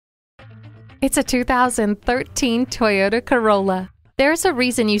It's a 2013 Toyota Corolla. There's a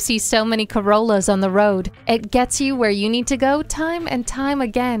reason you see so many Corollas on the road. It gets you where you need to go time and time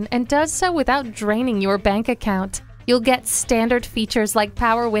again and does so without draining your bank account. You'll get standard features like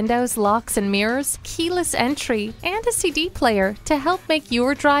power windows, locks and mirrors, keyless entry, and a CD player to help make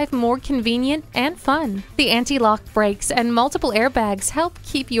your drive more convenient and fun. The anti-lock brakes and multiple airbags help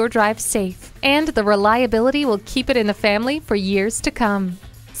keep your drive safe, and the reliability will keep it in the family for years to come.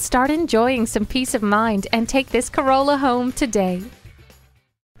 Start enjoying some peace of mind and take this Corolla home today.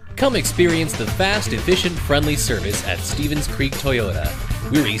 Come experience the fast, efficient, friendly service at Stevens Creek Toyota.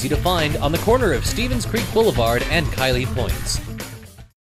 We're easy to find on the corner of Stevens Creek Boulevard and Kiley Points.